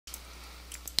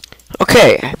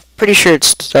Okay, I'm pretty sure it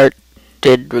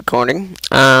started recording.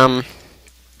 I'm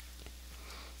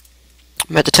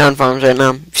at the town farms right now.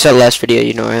 If you saw the last video,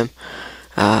 you know where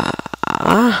I am.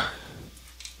 I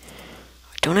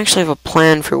don't actually have a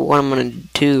plan for what I'm gonna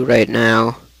do right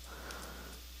now.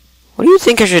 What do you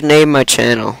think I should name my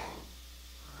channel?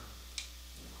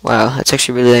 Wow, that's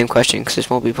actually a really lame question because this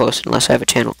won't be posted unless I have a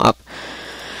channel up.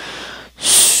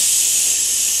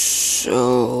 So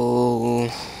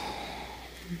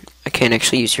I can't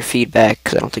actually use your feedback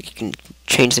because I don't think you can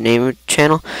change the name of the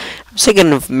channel. I was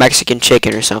thinking of Mexican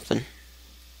chicken or something.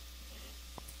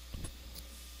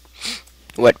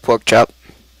 Wet pork chop.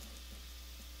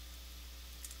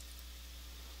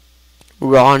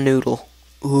 Raw noodle.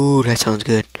 Ooh, that sounds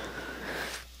good.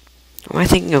 Am I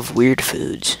thinking of weird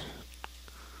foods?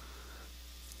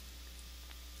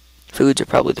 Foods are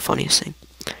probably the funniest thing.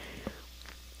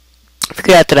 I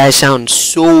forgot that I sound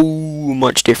so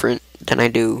much different than I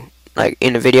do, like,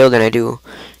 in a video than I do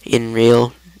in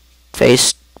real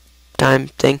FaceTime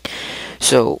thing.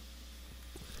 So,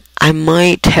 I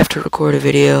might have to record a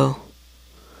video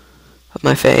of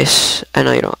my face. I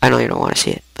know you don't want to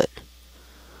see it, but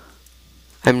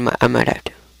I might have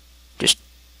to. Just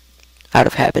out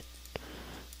of habit.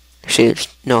 Actually, there's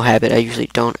no habit. I usually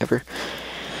don't ever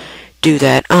do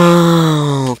that.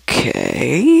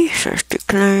 Okay. Search to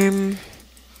claim.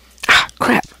 Ah,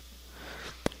 crap.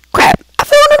 Crap. I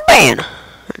fell under the ban.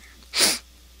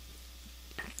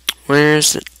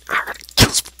 Where's it? I gotta kill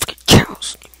these fucking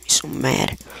cows. Make me so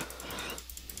mad.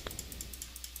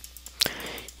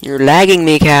 You're lagging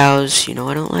me, cows. You know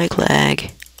I don't like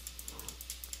lag.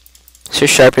 So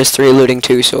sharpness 3, looting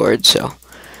 2 swords, so I'm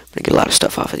gonna get a lot of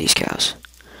stuff off of these cows.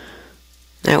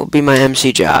 That will be my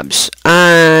MC jobs.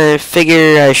 I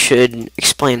figure I should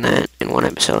explain that in one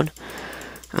episode.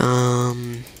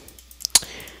 I'm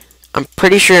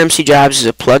pretty sure MC jobs is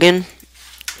a plugin.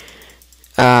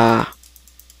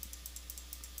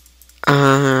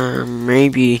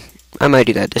 Maybe I might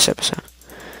do that this episode.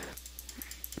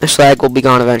 This lag will be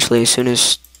gone eventually as soon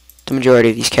as the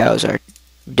majority of these cows are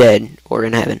dead or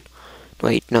in heaven.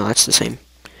 Wait, no, that's the same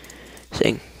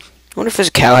thing. I wonder if there's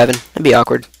a cow heaven. That'd be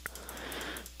awkward.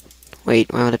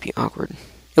 Wait, why would it be awkward?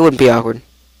 It wouldn't be awkward.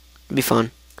 It'd be fun.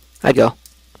 I'd go.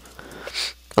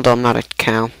 Although I'm not a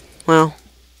cow. Well,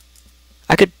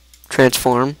 I could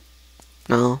transform.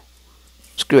 No.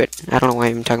 Screw it. I don't know why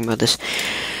I'm talking about this.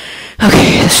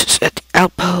 Okay, this is at the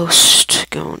outpost.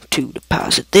 Going to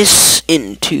deposit this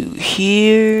into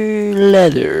here.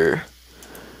 Leather.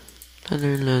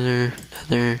 Leather, leather,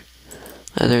 leather.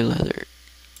 Leather, leather.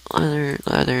 Leather,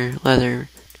 leather, leather.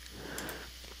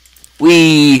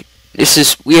 We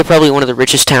are probably one of the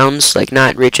richest towns, like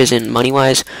not rich as in money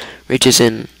wise, rich as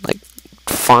in like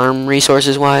farm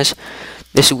resources wise.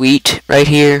 This wheat right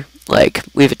here, like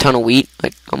we have a ton of wheat,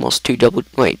 like almost maybe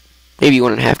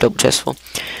 1.5 double chests full.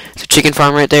 It's a chicken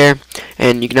farm right there,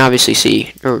 and you can obviously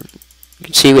see, we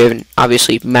have an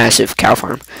obviously massive cow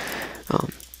farm.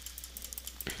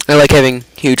 I like having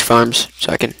huge farms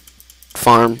so I can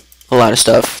farm a lot of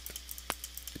stuff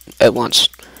at once.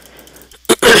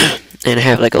 And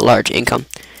have like a large income.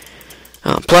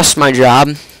 Plus my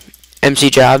job,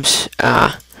 MC jobs,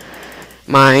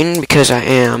 mine, because I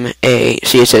am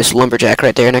see it says lumberjack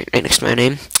right there next to my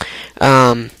name.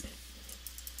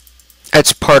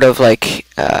 That's part of like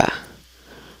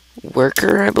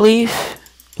worker, I believe,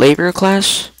 labor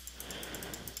class.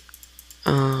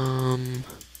 Yeah,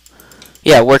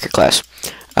 worker class.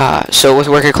 So with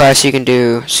worker class you can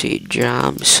do,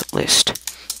 jobs list.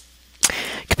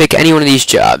 You can pick any one of these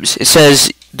jobs. It says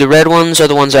the red ones are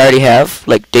the ones I already have,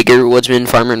 like digger, woodsman,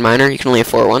 farmer, and miner. You can only have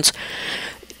 4 ones.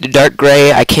 The dark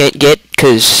gray I can't get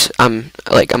because I'm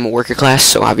a worker class,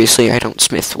 so obviously I don't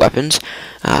smith weapons.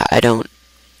 I'm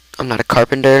not a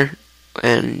carpenter,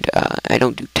 and I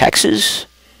don't do taxes,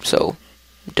 so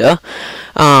duh.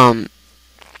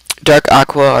 Dark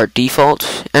aqua are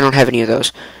default. I don't have any of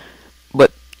those.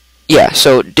 But yeah,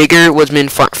 so digger, woodsman,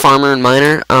 farmer, and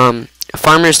miner.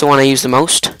 Farmer is the one I use the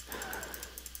most.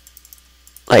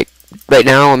 Like, right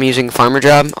now I'm using farmer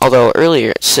job, although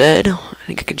earlier it said, I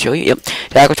think I can show you, yep,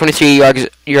 Aqua 23,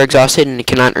 you're exhausted and you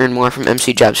cannot earn more from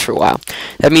MC jobs for a while.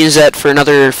 That means that for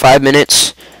another 5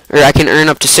 minutes, or I can earn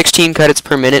up to 16 credits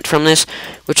per minute from this,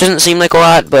 which doesn't seem like a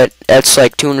lot, but that's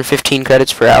like 215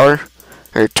 credits per hour,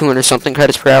 or 200 something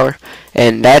credits per hour,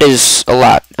 and that is a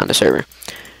lot on the server.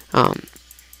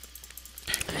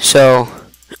 So,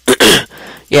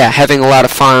 yeah, having a lot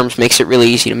of farms makes it really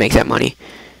easy to make that money.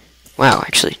 Wow,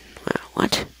 actually,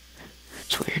 what?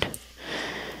 It's weird.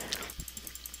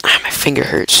 Ah, my finger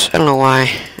hurts. I don't know why.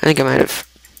 I think I might have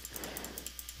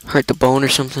hurt the bone or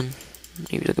something.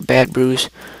 Maybe like a bad bruise.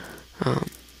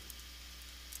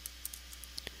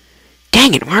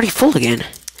 Dang it, I'm already full again.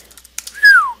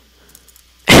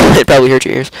 It probably hurt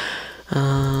your ears.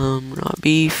 Raw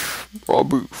beef. Raw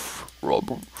beef. Raw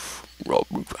beef. Raw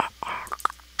beef.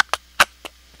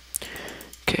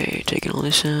 Okay, taking all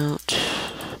this out.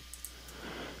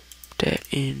 Put that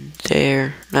in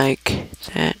there, like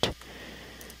that.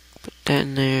 Put that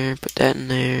in there, put that in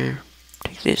there.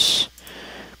 Take this.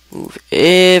 Move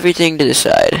everything to the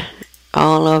side.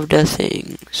 All of the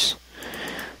things.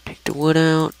 Take the wood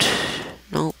out.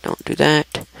 Nope, don't do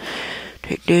that.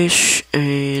 Take this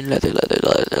and leather.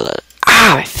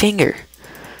 Ah, my finger!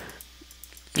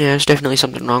 Yeah, there's definitely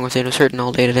something wrong with it. It was hurting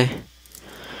all day today.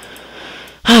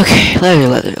 Okay,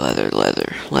 leather.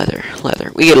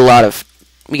 We get a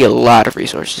lot of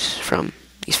resources from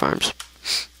these farms.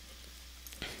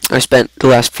 I spent the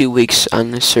last few weeks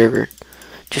on this server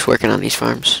just working on these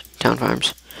farms, town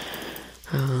farms.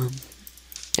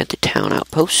 At the town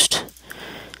outpost.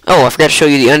 Oh, I forgot to show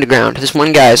you the underground. This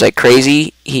one guy is like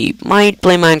crazy. He might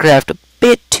play Minecraft a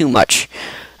bit too much.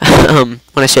 When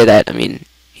I say that, I mean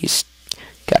he's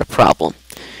got a problem.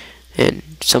 And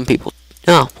some people...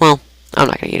 Oh, well, I'm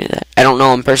not going to get into that. I don't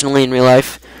know him personally in real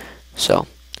life. So,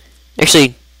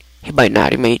 actually, he might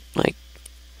not. He might, like...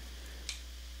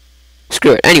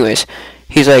 Screw it. Anyways,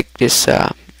 he's like this,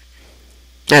 not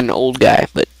an old guy,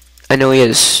 but I know he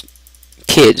has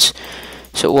kids.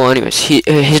 So, well, anyways,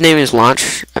 his name is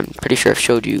Launch. I'm pretty sure I've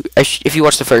showed you... if you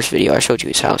watched the first video, I showed you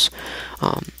his house.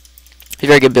 He's a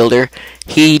very good builder.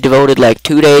 He devoted, like,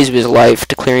 2 days of his life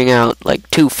to clearing out, like,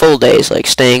 2 full days, like,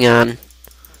 staying on,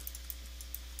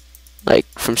 like,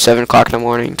 from 7 o'clock in the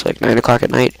morning to, like, 9 o'clock at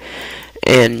night,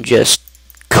 and just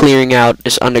clearing out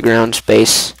this underground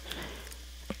space.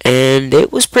 And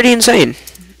it was pretty insane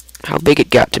how big it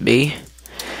got to be.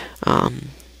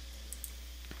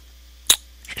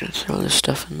 Just gonna throw this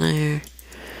stuff in there.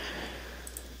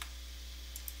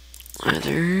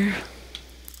 Leather.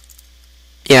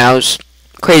 Yeah, it was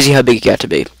crazy how big it got to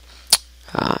be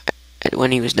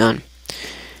when he was done.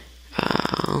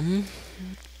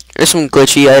 There's some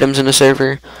glitchy items in the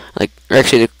server, like, or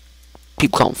actually,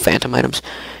 people call them phantom items,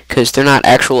 because they're not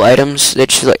actual items. It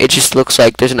just looks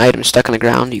like there's an item stuck on the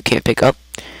ground you can't pick up,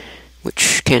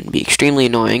 which can be extremely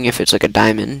annoying if it's like a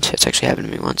diamond. It's actually happened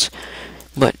to me once.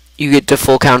 But you get the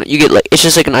full count. You get, like, it's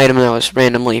just like an item that was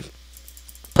randomly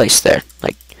placed there.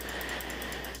 Like,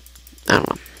 I don't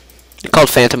know. They're called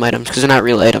phantom items because they're not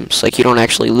real items. Like, you don't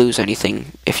actually lose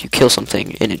anything if you kill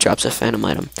something and it drops a phantom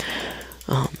item.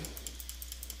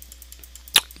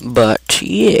 But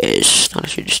yes, I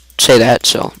should just say that.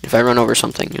 So if I run over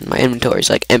something and my inventory is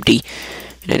like empty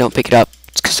and I don't pick it up,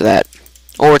 it's because of that.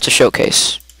 Or it's a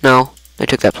showcase. No, I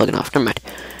took that plugin off. Never mind.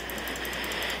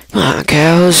 Come on,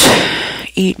 cows,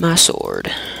 eat my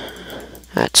sword.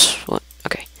 That's what.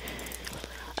 Okay.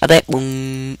 I bet.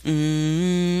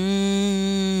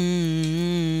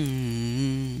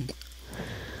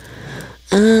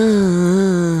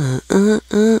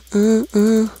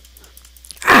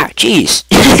 Jeez.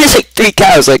 There's like 3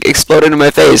 cows like exploded in my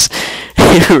face.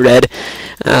 Red.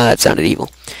 That sounded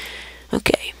evil.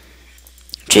 Okay.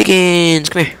 Chickens,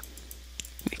 come here.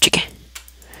 Come here, chicken.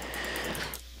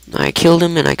 I killed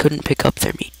them and I couldn't pick up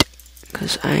their meat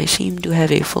because I seem to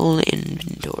have a full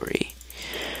inventory.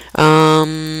 I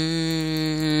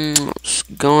was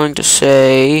going to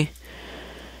say,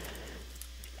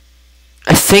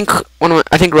 I think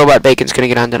Robot Bacon's gonna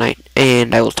get on tonight,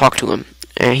 and I will talk to him.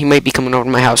 He might be coming over to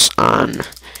my house on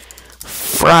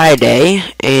Friday,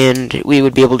 and we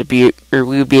would be able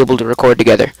to record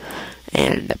together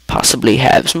and possibly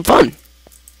have some fun.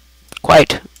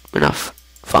 Quite enough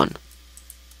fun.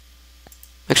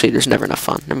 Actually, there's never enough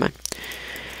fun. Never mind.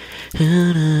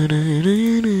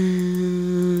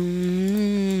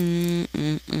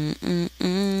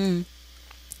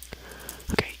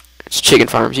 Okay, it's chicken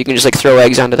farms. You can just like throw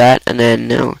eggs onto that, and then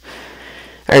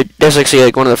that's actually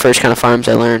like one of the first kind of farms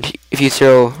I learned. If you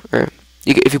throw,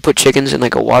 if you put chickens in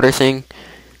like a water thing,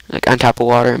 like on top of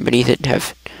water and beneath it,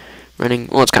 have running.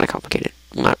 Well, it's kind of complicated.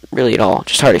 Well, not really at all.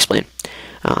 Just hard to explain.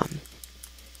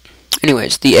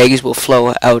 Anyways, the eggs will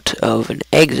flow out of an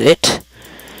exit.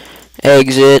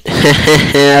 Exit.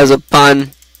 That was a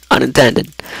pun,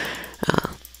 unintended.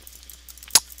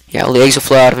 Yeah, well, the eggs will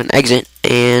flow out of an exit,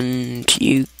 and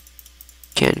you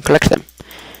can collect them.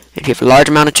 If you have a large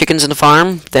amount of chickens in the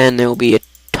farm, then there will be a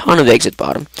ton of eggs at the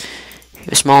bottom. If you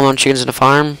have a small amount of chickens in the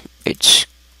farm, it's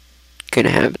going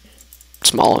to have a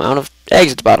small amount of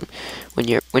eggs at the bottom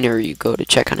whenever you go to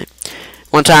check on it.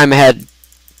 One time I had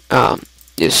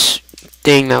this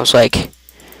thing that was like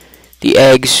the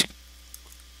eggs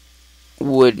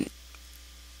would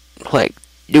like,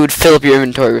 it would fill up your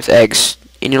inventory with eggs,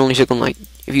 and it only took them, like,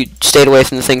 if you stayed away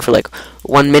from the thing for, like,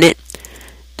 1 minute,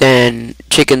 then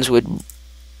chickens would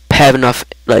have enough,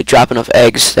 like, drop enough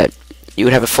eggs that you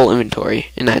would have a full inventory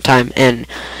in that time, and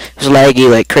it was laggy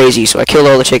like crazy, so I killed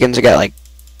all the chickens. I got, like,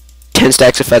 10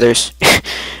 stacks of feathers,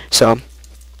 so,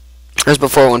 that was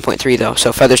before 1.3, though,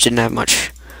 so feathers didn't have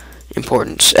much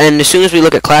importance. And as soon as we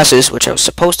look at classes, which I was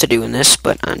supposed to do in this,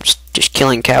 but I'm just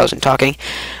killing cows and talking,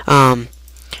 when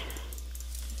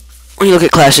you look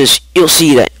at classes, you'll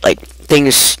see that, like,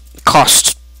 things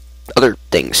cost other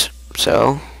things.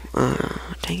 So,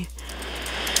 dang it.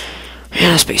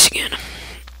 Yeah, space again.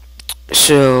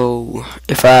 So,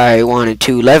 if I wanted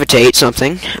to levitate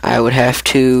something, I would have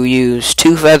to use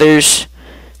 2 feathers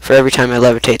for every time I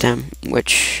levitate them,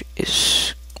 which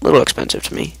is a little expensive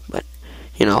to me, but,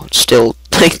 you know, it's still,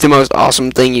 like, the most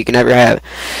awesome thing you can ever have.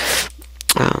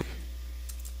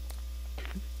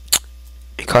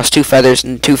 It costs 2 feathers,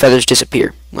 and 2 feathers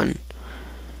disappear when...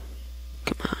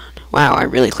 Come on. Wow, I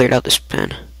really cleared out this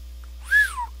pen.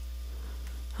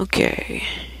 Okay.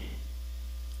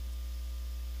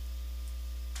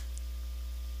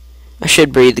 I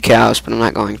should breed the cows, but I'm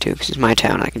not going to, because it's my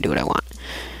town and I can do what I want.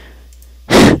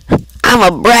 I'm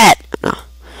a brat!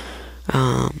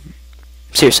 No.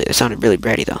 Seriously, that sounded really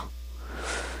bratty, though.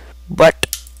 But,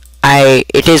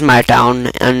 it is my town,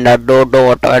 and I don't know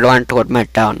what I want to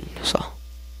admit down, so.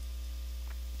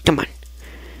 Come on.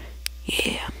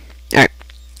 Yeah. Alright.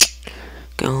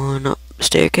 Going up the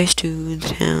staircase to the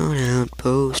town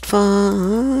outpost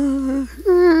farm.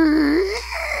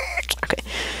 Okay.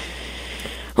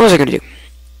 What was I gonna do?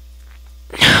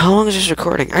 How long is this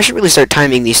recording? I should really start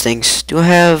timing these things. Do I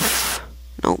have...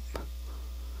 Nope.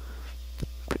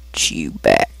 Put you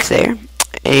back there.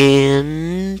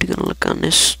 And... gonna look on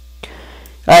this.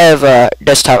 I have a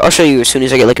desktop. I'll show you as soon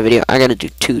as I get like a video. I gotta do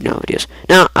 2 now videos.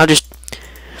 Now, I'll just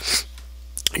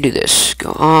do this.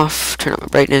 Go off. Turn up my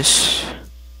brightness.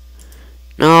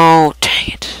 No, dang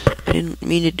it. I didn't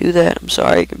mean to do that. I'm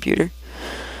sorry, computer.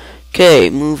 Okay,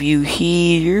 move you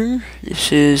here.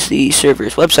 This is the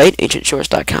server's website,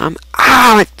 ancientshores.com.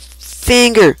 Ah, my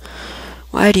finger!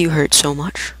 Why do you hurt so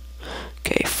much?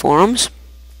 Okay, forums.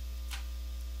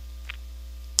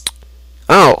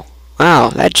 Oh, wow,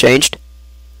 that changed.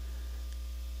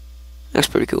 That's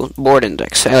pretty cool. Board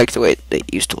index. I like the way they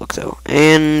used to look, though.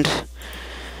 And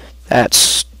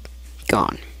that's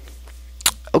gone.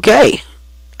 Okay.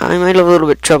 I might have a little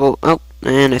bit of trouble. Oh,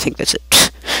 and I think that's it.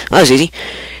 That was easy.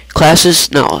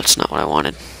 Classes? No, that's not what I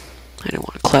wanted. I didn't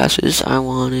want classes. I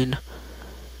wanted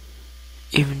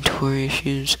inventory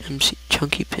issues, MC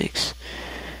chunky pics,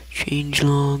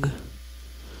 changelog.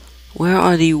 Where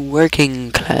are the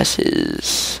working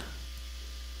classes?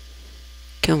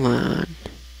 Come on.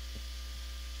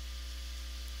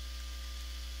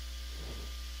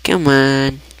 Come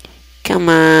on. Come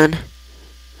on.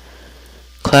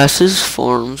 Classes,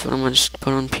 forms, what I'm going to just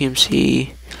put on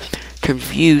PMC. Terms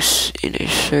of use in a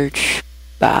search.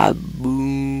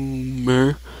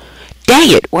 Baboomer. Dang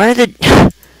it! Why are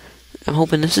the... I'm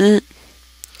hoping this is it.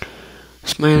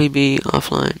 Smiley B,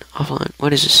 offline. Offline.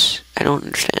 What is this? I don't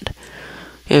understand.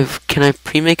 Can I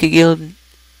pre-make a guild?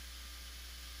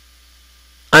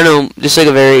 I know, this is like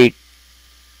a very,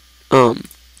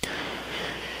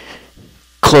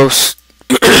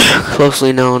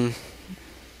 closely known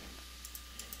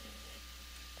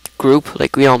group.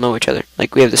 Like, we all know each other.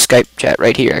 Like, we have the Skype chat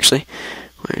right here, actually.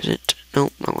 Where is it? No,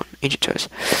 wrong one. Ancient Choice.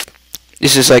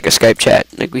 This is like a Skype chat.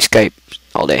 Like, we Skype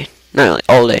all day. Not like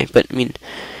all day, but, I mean...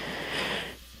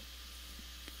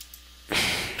 I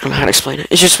don't know how to explain it.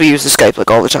 It's just we use the Skype, like,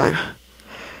 all the time.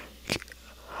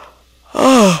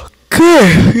 Oh,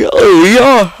 okay.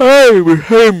 Yeah,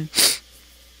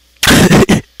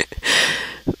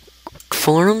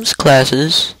 Forums,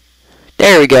 classes.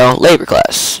 There we go. Labor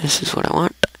class. This is what I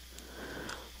want.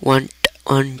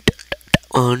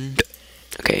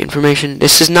 Okay, information.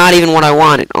 This is not even what I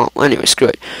wanted. Oh, anyway, screw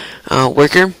it.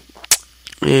 Worker.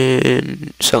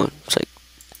 And so it's like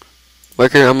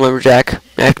worker, I'm lumberjack.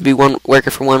 I have to be one worker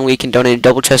for 1 week and donate a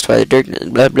double chest by the dirt,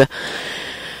 blah blah.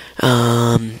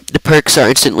 The perks are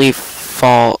instantly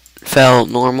fell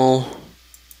normal,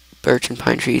 birch and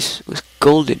pine trees with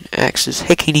golden axes.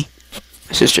 Hey Katie,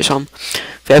 my sister's home.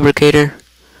 Fabricator,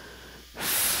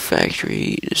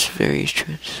 factory is various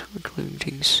trades, living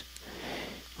things.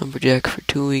 Lumberjack for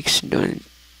 2 weeks and donate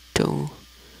dough.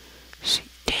 See,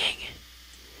 dang.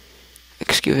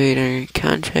 Excavator,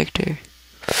 contractor.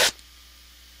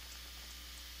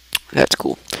 That's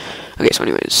cool. Okay, so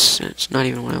anyways, that's not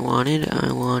even what I wanted.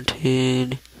 I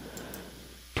wanted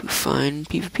to find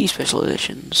PvP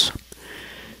specializations.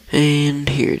 And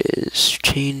here it is.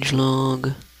 change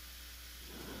log.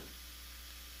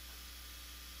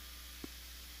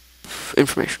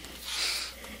 Information.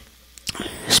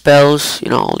 Spells,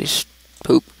 all these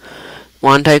poop.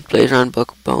 Wand type, blaze round,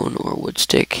 book, bone, or wood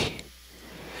stick.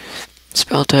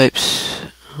 Spell types,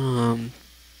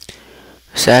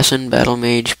 assassin, battle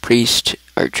mage, priest,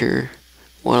 archer,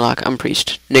 warlock. I'm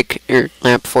priest. Nick,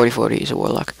 Lamp 4040 is a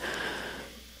warlock.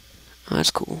 Oh,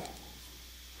 that's cool.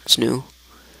 That's new.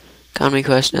 Economy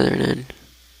quest, Nether and End.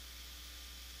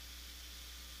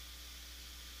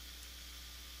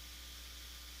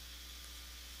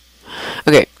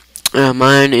 Okay,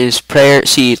 mine is prayer.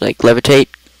 See, like levitate.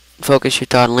 Focus your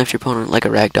thought and lift your opponent like a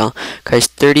ragdoll. Requires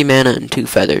 30 mana and 2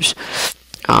 feathers.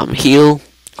 Heal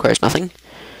requires nothing.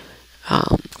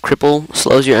 Cripple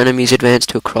slows your enemy's advance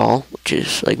to a crawl, which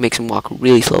is like makes them walk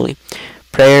really slowly.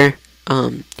 Prayer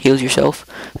heals yourself.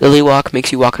 Lily walk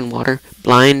makes you walk on water.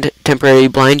 Blind, temporary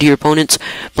blind to your opponents.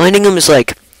 Blinding them is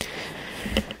like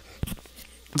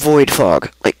void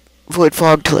fog,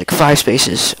 to like 5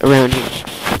 spaces around you,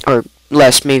 or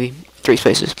less, maybe 3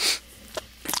 spaces.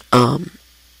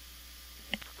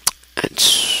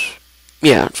 It's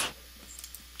yeah.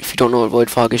 If you don't know what void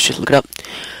fog is, just look it up.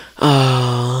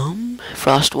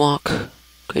 Frost walk.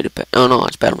 Oh no,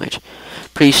 it's battle mage.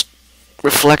 Priest,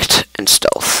 reflect, and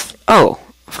stealth. Oh,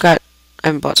 I forgot. I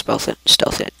haven't bought stealth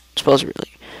yet. Spells are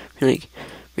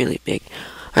really big.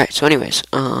 All right. So, anyways,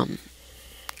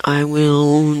 I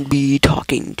will be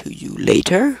talking to you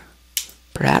later,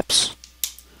 perhaps.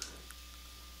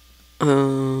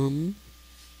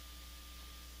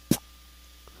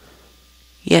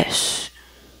 Yes.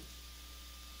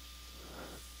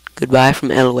 Goodbye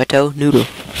from El Weto Noodle.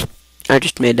 I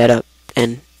just made that up,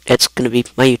 and it's gonna be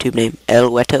my YouTube name, El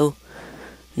Weto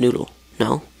Noodle.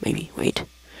 No, maybe, wait.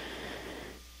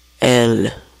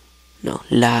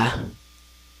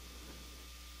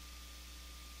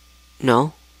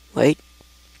 No, wait.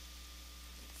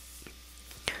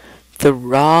 The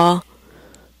raw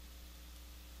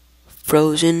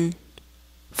frozen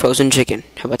chicken.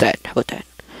 How about that? You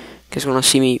guys wanna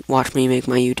watch me make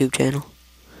my YouTube channel?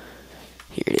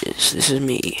 Here it is. This is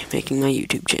me making my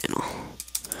YouTube channel.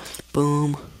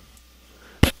 Boom.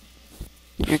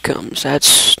 Here it comes.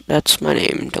 That's my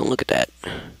name. Don't look at that.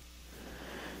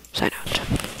 Sign out.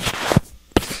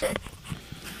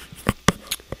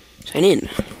 Sign in.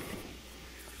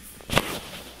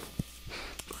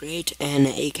 Create an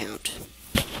account.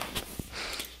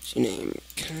 What's your name?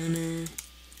 Connor.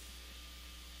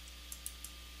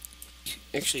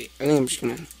 Actually, I think I'm just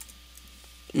gonna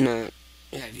not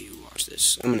have you watch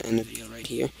this. I'm gonna end the video right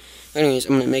here. Anyways,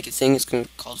 I'm gonna make a thing. It's gonna be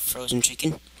called Frozen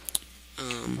Chicken.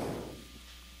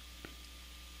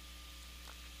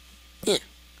 Yeah.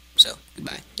 So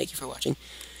goodbye. Thank you for watching.